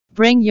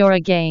Bring your A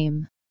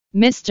game.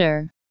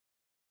 Mr.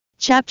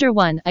 Chapter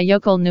 1. A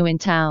yokel new in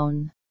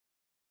town.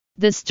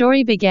 The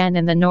story began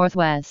in the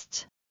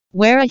northwest,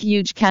 where a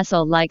huge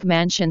castle-like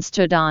mansion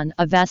stood on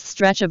a vast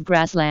stretch of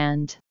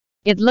grassland.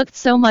 It looked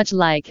so much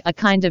like a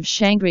kind of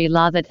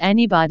Shangri-La that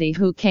anybody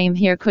who came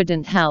here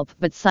couldn't help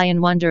but sigh and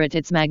wonder at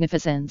its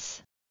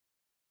magnificence.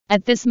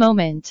 At this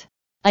moment,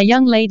 a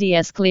young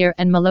lady's clear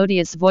and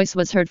melodious voice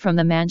was heard from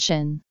the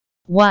mansion.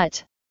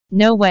 What?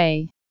 No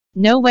way.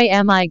 No way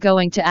am I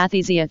going to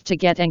Athisia to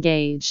get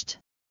engaged.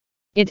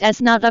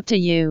 It's not up to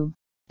you,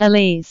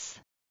 Elise.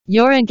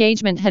 Your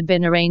engagement had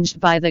been arranged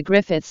by the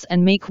Griffiths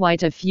and me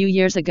quite a few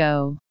years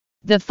ago.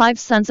 The 5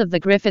 sons of the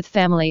Griffith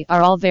family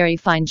are all very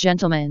fine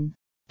gentlemen,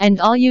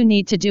 and all you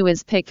need to do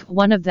is pick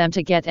one of them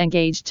to get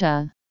engaged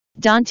to.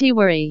 Don't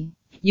worry,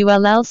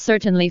 you'll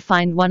certainly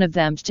find one of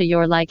them to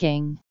your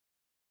liking.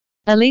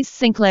 Elise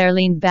Sinclair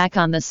leaned back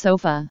on the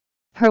sofa,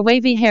 her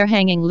wavy hair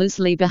hanging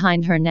loosely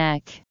behind her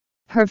neck.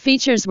 Her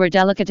features were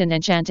delicate and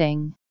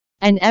enchanting,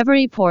 and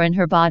every pore in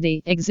her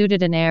body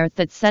exuded an air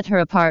that set her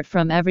apart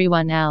from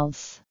everyone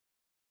else.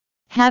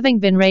 Having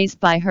been raised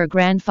by her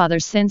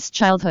grandfather since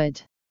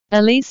childhood,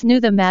 Elise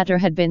knew the matter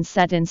had been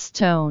set in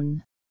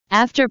stone.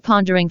 After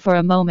pondering for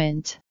a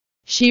moment,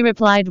 she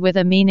replied with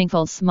a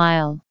meaningful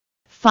smile.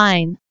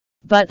 Fine,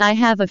 but I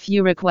have a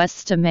few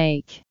requests to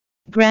make.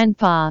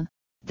 Grandpa,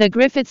 the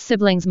Griffith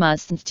siblings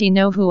mustn't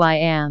know who I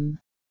am.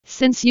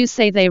 Since you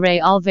say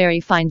they're all very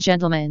fine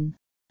gentlemen,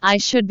 I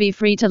should be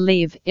free to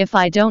leave if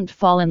I don't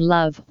fall in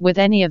love with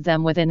any of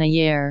them within a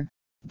year.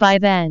 By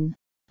then,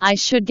 I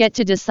should get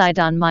to decide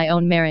on my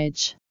own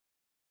marriage.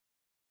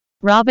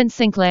 Robin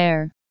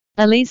Sinclair,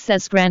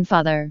 Elise's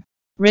grandfather,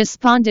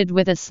 responded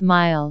with a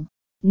smile.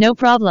 No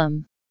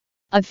problem.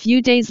 A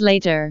few days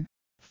later,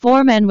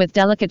 4 men with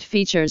delicate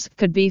features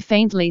could be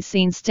faintly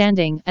seen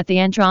standing at the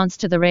entrance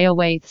to the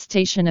railway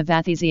station of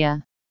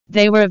Athisia.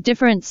 They were of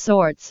different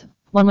sorts.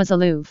 One was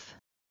aloof,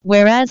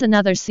 whereas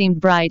another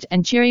seemed bright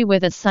and cheery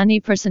with a sunny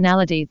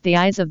personality. The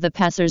eyes of the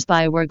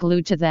passers-by were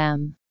glued to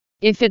them.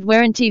 If it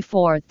weren't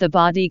for the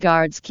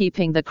bodyguards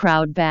keeping the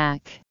crowd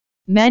back,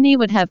 many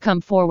would have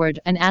come forward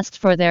and asked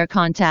for their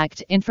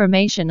contact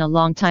information a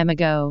long time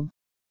ago.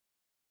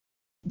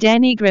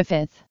 Danny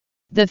Griffith,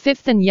 the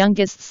 5th and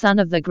youngest son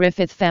of the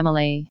Griffith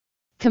family,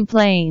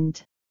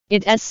 complained.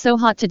 It's so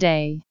hot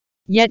today.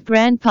 Yet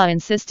Grandpa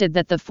insisted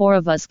that the 4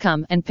 of us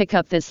come and pick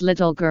up this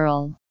little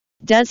girl.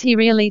 Does he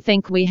really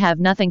think we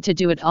have nothing to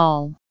do at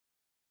all?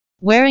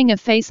 Wearing a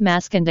face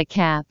mask and a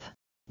cap,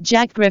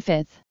 Jack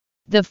Griffith,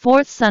 the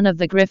 4th son of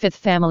the Griffith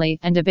family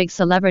and a big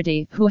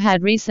celebrity who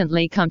had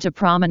recently come to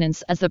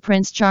prominence as the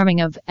Prince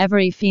Charming of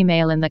every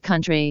female in the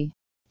country,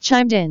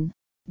 chimed in.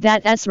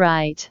 That's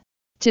right.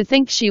 To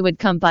think she would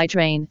come by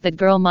train, that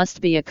girl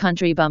must be a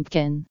country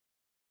bumpkin.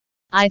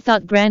 I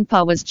thought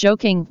Grandpa was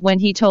joking when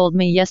he told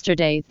me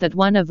yesterday that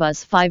one of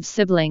us 5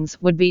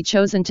 siblings would be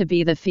chosen to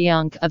be the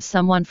fiancé of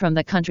someone from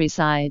the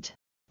countryside.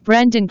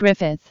 Brendan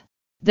Griffith,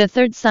 the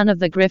 3rd son of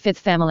the Griffith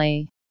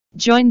family,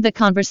 joined the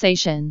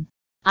conversation.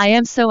 I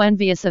am so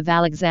envious of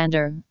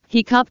Alexander.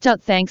 He copped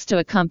out thanks to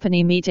a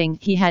company meeting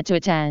he had to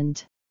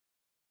attend.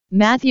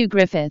 Matthew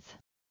Griffith,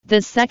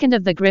 the 2nd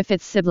of the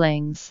Griffith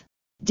siblings,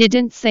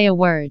 didn't say a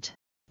word,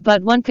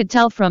 but one could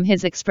tell from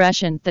his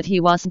expression that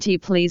he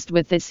wasn't pleased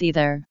with this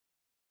either.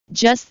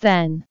 Just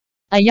then,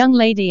 a young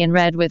lady in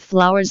red with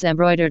flowers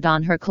embroidered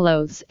on her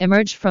clothes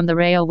emerged from the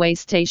railway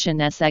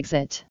station's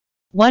exit.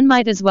 One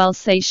might as well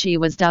say she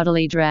was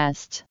dowdily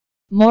dressed.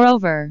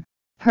 Moreover,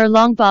 her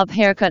long bob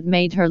haircut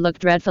made her look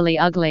dreadfully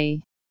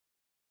ugly.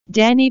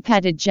 Danny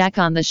patted Jack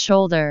on the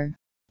shoulder.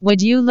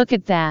 Would you look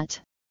at that?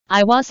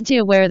 I wasn't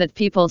aware that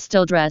people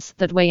still dress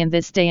that way in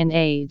this day and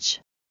age.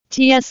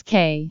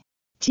 TSK.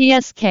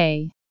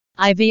 TSK.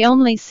 I've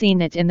only seen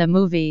it in the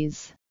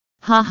movies.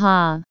 Ha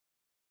ha.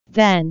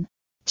 Then,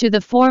 to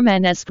the 4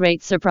 men's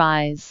great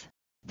surprise,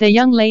 the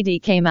young lady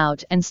came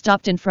out and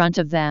stopped in front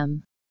of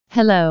them.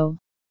 Hello.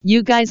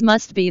 You guys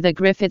must be the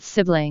Griffith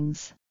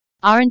siblings.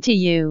 Aren't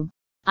you?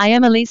 I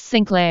am Elise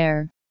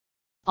Sinclair.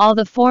 All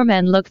the 4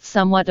 men looked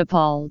somewhat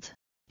appalled,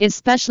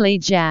 especially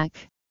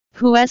Jack,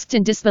 who asked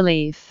in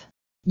disbelief.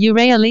 You're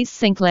Elise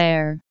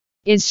Sinclair.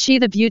 Is she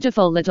the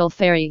beautiful little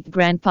fairy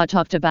Grandpa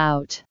talked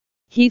about?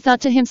 He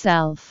thought to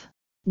himself.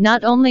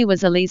 Not only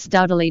was Elise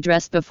dowdily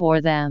dressed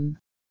before them,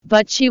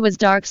 but she was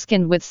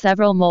dark-skinned with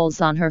several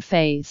moles on her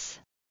face.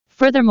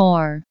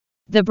 Furthermore,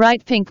 the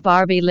bright pink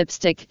Barbie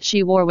lipstick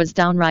she wore was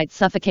downright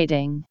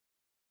suffocating.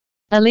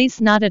 Elise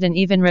nodded and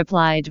even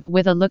replied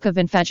with a look of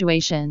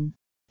infatuation.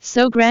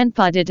 So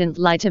Grandpa didn't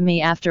lie to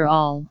me after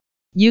all.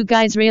 You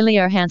guys really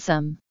are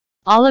handsome.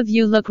 All of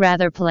you look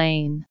rather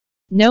plain.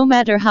 No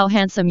matter how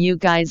handsome you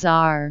guys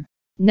are,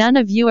 none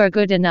of you are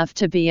good enough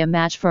to be a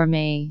match for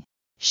me,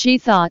 she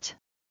thought.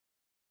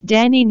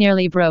 Danny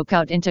nearly broke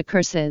out into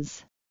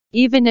curses.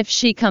 Even if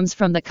she comes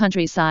from the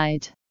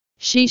countryside,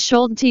 she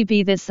shouldn't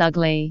be this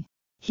ugly,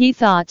 he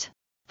thought.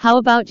 How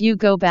about you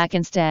go back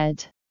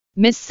instead,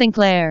 Miss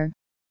Sinclair?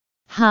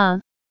 Huh?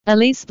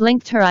 Elise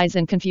blinked her eyes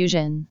in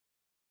confusion.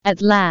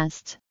 At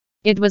last,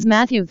 It was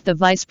Matthew, the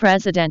vice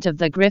president of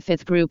the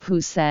Griffith Group,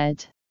 who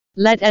said,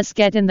 "Let us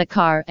get in the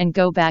car and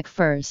go back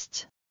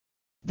first."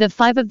 The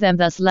five of them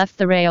thus left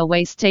the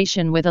railway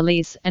station with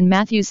Elise and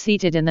Matthew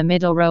seated in the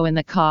middle row in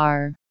the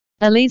car.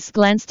 Elise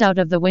glanced out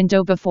of the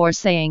window before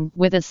saying,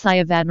 with a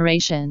sigh of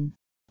admiration,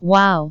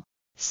 "Wow!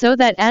 So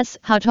that's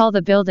how tall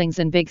the buildings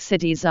in big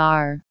cities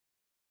are."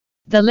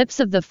 The lips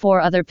of the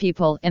four other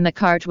people in the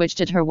car twitched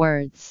at her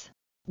words.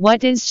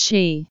 "What is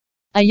she?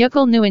 A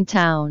yokel new in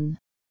town?"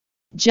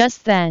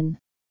 Just then,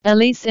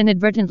 Elise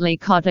inadvertently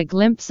caught a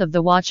glimpse of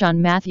the watch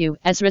on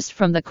Matthew's wrist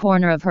from the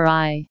corner of her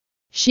eye.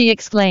 She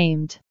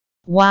exclaimed,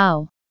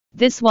 "Wow!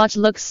 This watch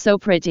looks so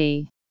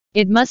pretty.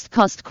 It must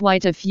cost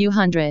quite a few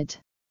hundred.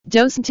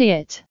 Doesn't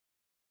it?"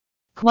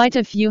 Quite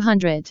a few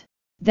hundred.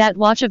 That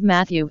watch of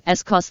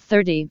Matthew's cost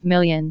 30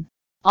 million.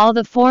 All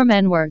the four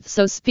men were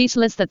so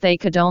speechless that they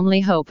could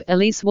only hope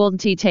Elise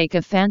wouldn't take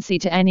a fancy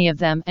to any of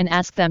them and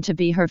ask them to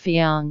be her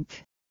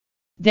fiancé.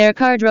 Their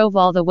car drove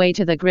all the way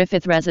to the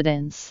Griffith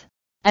residence.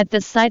 At the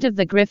sight of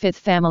the Griffith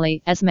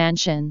family's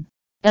mansion,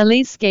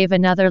 Elise gave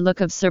another look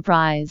of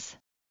surprise.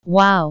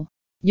 "Wow!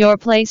 Your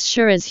place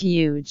sure is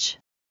huge.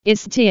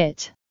 Isn't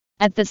it?"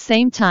 At the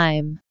same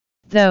time,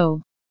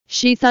 though,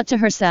 she thought to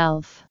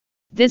herself,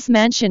 "This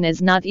mansion is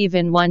not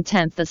even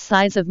 1/10 the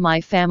size of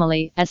my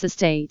family's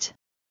estate."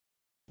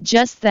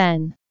 Just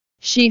then,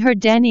 she heard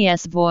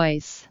Danny's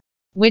voice,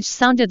 which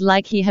sounded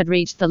like he had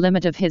reached the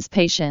limit of his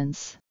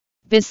patience,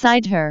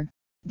 beside her.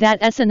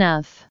 "That's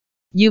enough.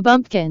 You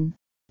bumpkin.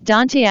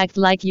 Don't act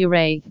like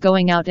you're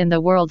going out in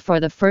the world for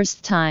the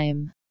first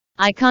time.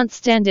 I can't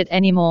stand it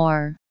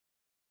anymore."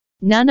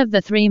 None of the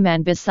three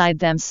men beside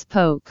them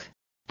spoke.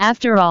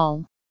 After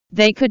all,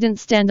 they couldn't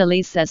stand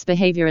Elise's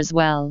behavior as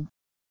well.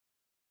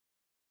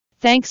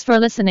 Thanks for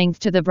listening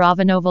to the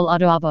Bravonovel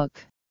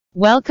audiobook.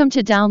 Welcome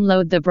to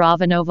download the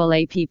Bravonovel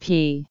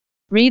app.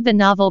 Read the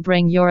novel,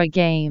 bring your A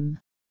game.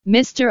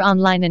 Mr.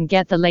 Online and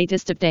get the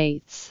latest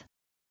updates.